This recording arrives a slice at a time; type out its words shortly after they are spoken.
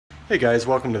Hey guys,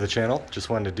 welcome to the channel. Just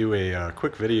wanted to do a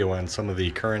quick video on some of the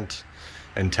current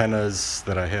antennas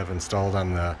that I have installed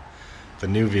on the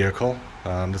new vehicle.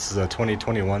 This is a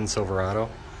 2021 Silverado,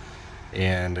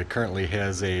 and it currently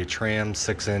has a Tram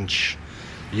 6-inch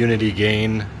unity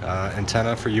gain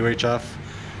antenna for UHF.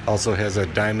 Also has a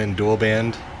diamond dual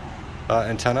band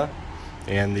antenna,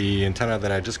 and the antenna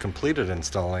that I just completed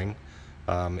installing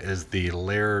is the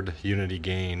layered unity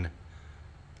gain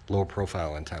low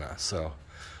profile antenna. So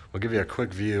we'll give you a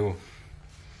quick view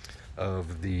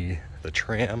of the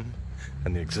Tram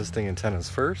and the existing antennas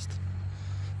first.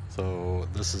 So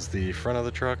this is the front of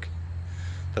the truck.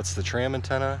 That's the Tram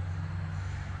antenna.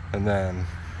 And then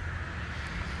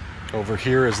over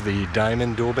here is the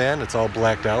diamond dual band. It's all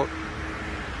blacked out.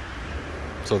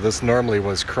 So this normally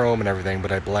was chrome and everything,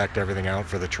 but I blacked everything out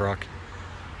for the truck.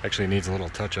 Actually needs a little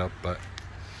touch up, but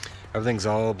everything's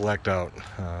all blacked out.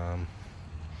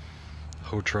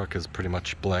 Whole truck is pretty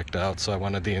much blacked out, so I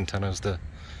wanted the antennas to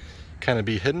kind of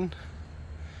be hidden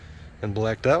and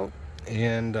blacked out.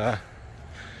 And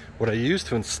what I used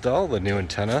to install the new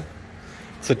antenna,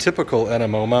 it's a typical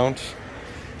NMO mount.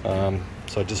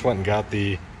 So I just went and got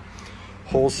the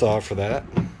hole saw for that,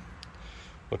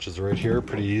 which is right here,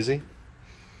 pretty easy.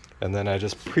 And then I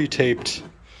just pre-taped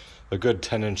a good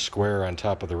 10-inch square on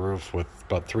top of the roof with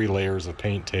about 3 layers of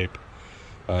paint tape.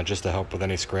 Just to help with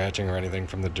any scratching or anything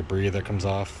from the debris that comes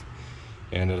off.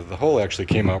 And the hole actually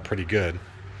came out pretty good.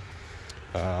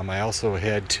 I also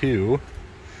had to,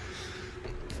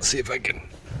 see if I can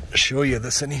show you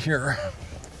this in here.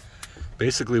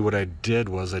 Basically what I did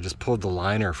was I just pulled the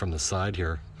liner from the side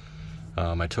here.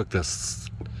 I took this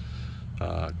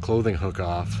clothing hook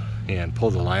off and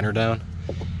pulled the liner down,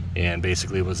 and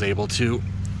basically was able to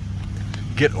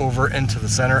get over into the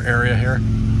center area here,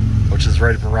 which is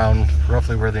right around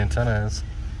roughly where the antenna is.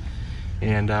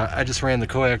 And I just ran the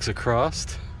coax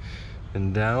across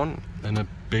and down, and it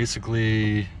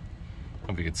basically, I don't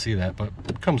know if you can see that, but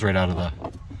it comes right out of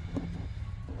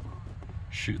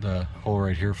the hole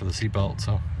right here for the seatbelt.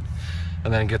 So,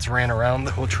 and then it gets ran around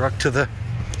the whole truck to the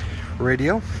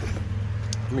radio.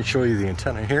 Let me show you the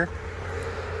antenna here.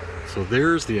 So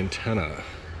there's the antenna.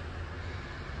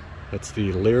 That's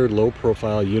the layered low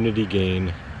profile unity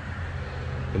gain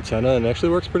antenna, and actually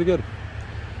works pretty good.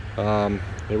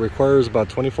 It requires about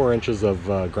 24 inches of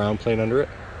ground plane under it,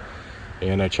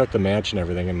 and I checked the match and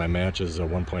everything, and my match is a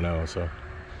 1.0, so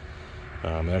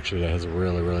actually it has a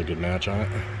really good match on it.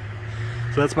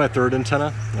 So that's my third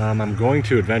antenna. I'm going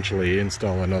to eventually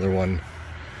install another one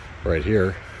right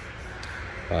here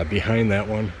behind that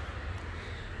one,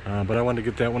 but I wanted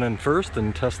to get that one in first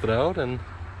and test it out. And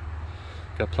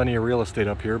got plenty of real estate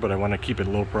up here, but I want to keep it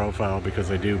low profile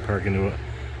because I do park into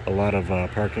a lot of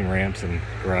parking ramps and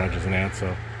garages and that,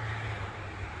 so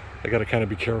I got to kind of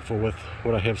be careful with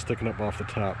what I have sticking up off the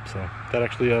top. So that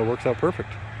actually works out perfect.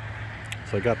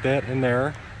 So I got that in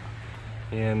there,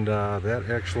 and that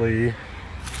actually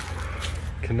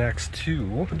connects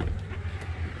to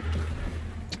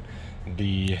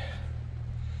the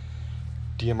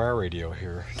DMR radio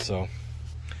here. So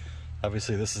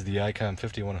obviously this is the Icon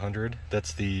 5100.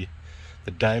 That's the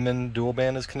diamond dual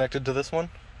band is connected to this one,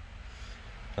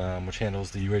 which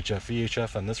handles the UHF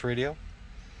VHF on this radio.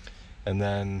 And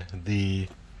then the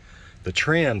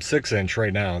Tram 6-inch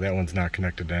right now, that one's not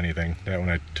connected to anything. That one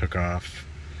I took off.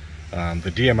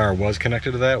 The DMR was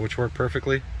connected to that, which worked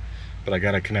perfectly, but I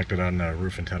got it connected on the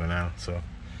roof antenna now. So,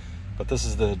 but this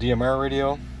is the DMR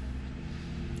radio.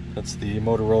 That's the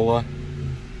Motorola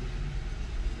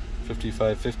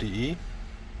 5550E,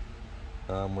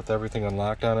 with everything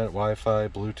unlocked on it, Wi-Fi,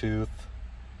 Bluetooth,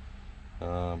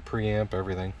 preamp,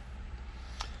 everything.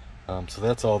 So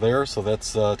that's all there. So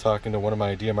that's talking to one of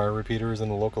my DMR repeaters in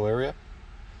the local area,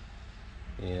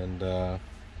 and so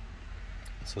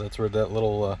that's where that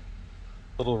little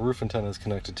roof antenna is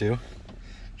connected to.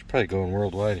 Should probably going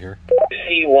worldwide here.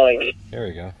 There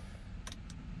we go.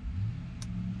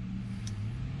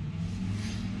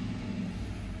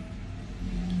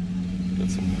 Got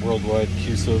some worldwide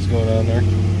QSOs going on there,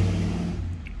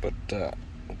 but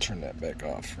I'll turn that back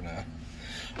off for now.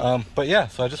 But yeah,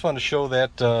 so I just wanted to show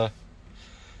that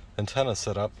antenna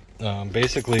setup.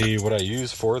 Basically what I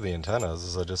use for the antennas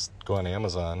is I just go on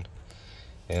Amazon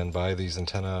and buy these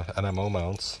antenna NMO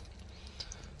mounts.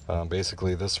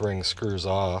 Basically this ring screws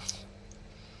off,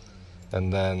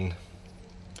 and then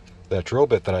that drill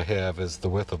bit that I have is the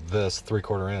width of this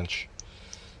 3/4 inch.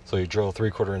 So you drill a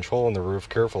 3/4 inch hole in the roof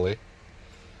carefully.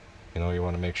 You know, you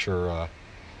want to make sure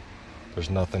there's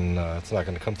nothing, it's not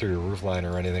going to come through your roof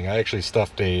liner or anything. I actually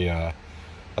stuffed a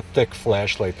thick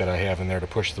flashlight that I have in there to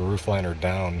push the roof liner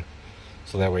down,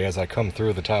 so that way as I come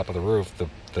through the top of the roof, the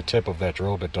the tip of that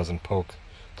drill bit doesn't poke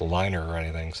the liner or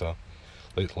anything. So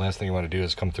the last thing you want to do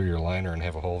is come through your liner and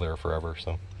have a hole there forever.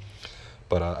 So,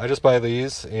 but I just buy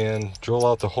these and drill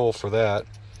out the hole for that,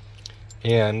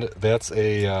 and that's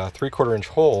a 3/4 inch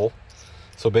hole.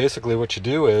 So basically what you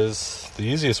do is, the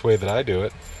easiest way that I do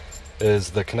it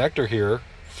is the connector here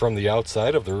from the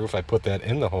outside of the roof, I put that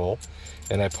in the hole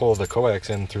and I pull the coax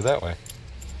in through that way,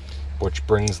 which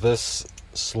brings this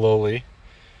slowly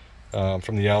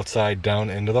from the outside down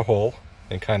into the hole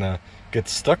and kind of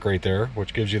gets stuck right there,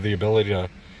 which gives you the ability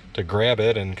to grab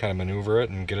it and kind of maneuver it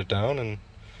and get it down and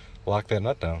lock that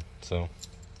nut down. So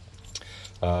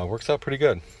works out pretty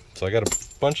good. So I got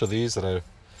a bunch of these that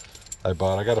I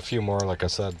bought. I got a few more, like I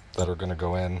said, that are going to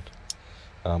go in,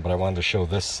 but I wanted to show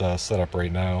this setup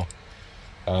right now.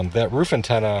 That roof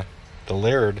antenna, the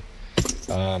layered,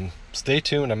 stay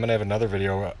tuned. I'm going to have another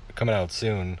video coming out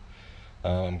soon.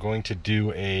 I'm going to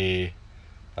do a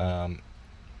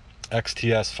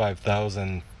XTS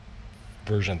 5000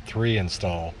 version 3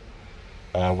 install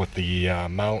with the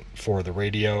mount for the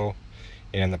radio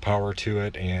and the power to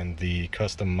it and the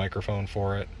custom microphone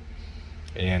for it,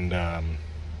 and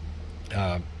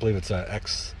I believe it's a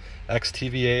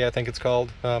XTVA, I think it's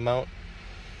called, mount,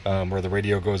 where the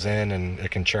radio goes in and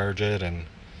it can charge it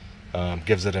and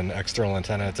gives it an external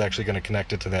antenna. It's actually going to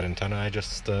connect it to that antenna I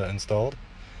just installed,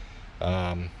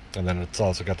 and then it's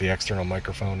also got the external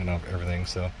microphone and everything.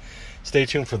 So stay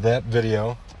tuned for that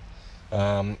video.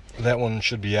 That one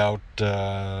should be out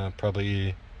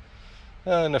probably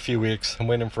in a few weeks. I'm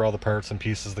waiting for all the parts and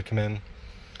pieces to come in,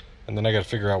 and then I got to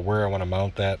figure out where I want to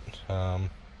mount that.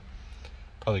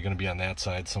 Probably going to be on that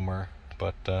side somewhere,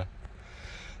 but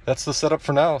that's the setup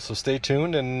for now. So stay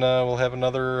tuned, and we'll have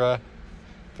another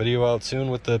video out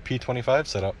soon with the P25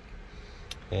 setup,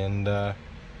 and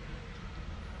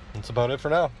that's about it for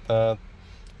now.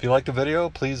 If you like the video,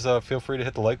 please feel free to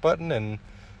hit the like button, and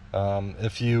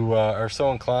if you are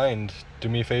so inclined, do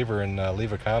me a favor and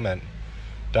leave a comment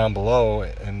down below,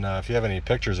 and if you have any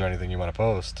pictures or anything you want to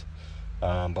post,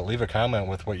 but leave a comment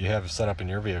with what you have set up in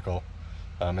your vehicle.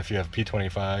 If you have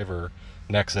P25 or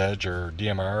Next Edge or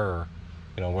DMR,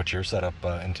 or what your setup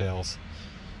entails.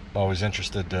 I'm always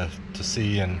interested to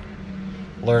see and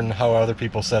learn how other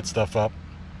people set stuff up.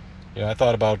 I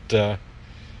thought about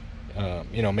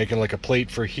making like a plate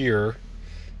for here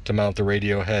to mount the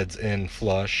radio heads in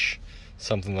flush,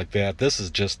 something like that. This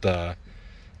is just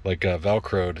like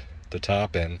velcroed the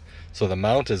top in, so the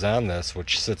mount is on this,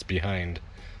 which sits behind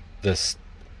this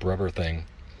rubber thing,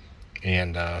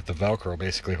 and the velcro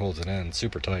basically holds it in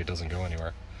super tight, doesn't go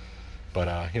anywhere. But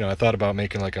I thought about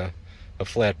making like a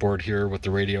flat board here with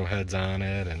the radio heads on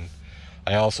it, and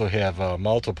I also have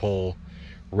multiple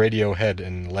radio head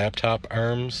and laptop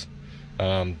arms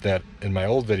that in my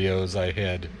old videos I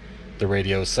had the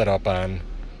radio set up on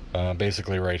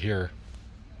basically right here.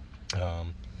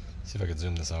 See if I could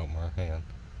zoom this out more. Hang on.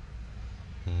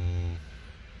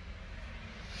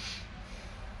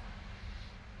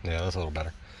 Yeah, that's a little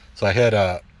better. So I had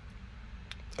a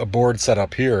board set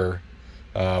up here,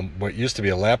 what used to be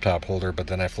a laptop holder, but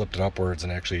then I flipped it upwards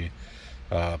and actually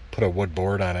put a wood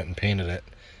board on it and painted it,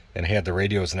 and had the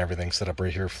radios and everything set up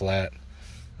right here flat.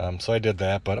 So I did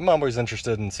that, but I'm always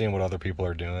interested in seeing what other people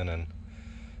are doing, and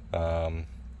a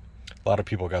lot of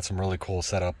people got some really cool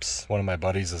setups. One of my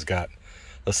buddies has got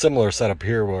a similar setup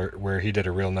here where he did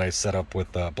a real nice setup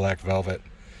with black velvet,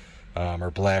 or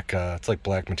black, it's like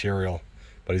black material,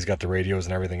 but he's got the radios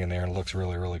and everything in there, and it looks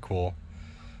really, really cool.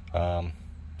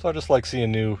 So I just like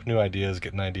seeing new ideas,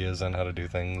 getting ideas on how to do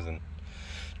things and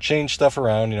change stuff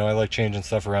around. I like changing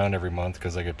stuff around every month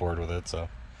because I get bored with it. So,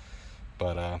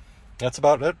 but that's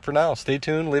about it for now. Stay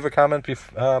tuned, leave a comment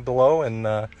below,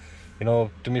 and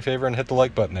do me a favor and hit the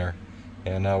like button there,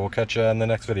 and we'll catch you in the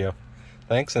next video.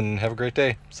 Thanks, and have a great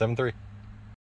day. 7-3.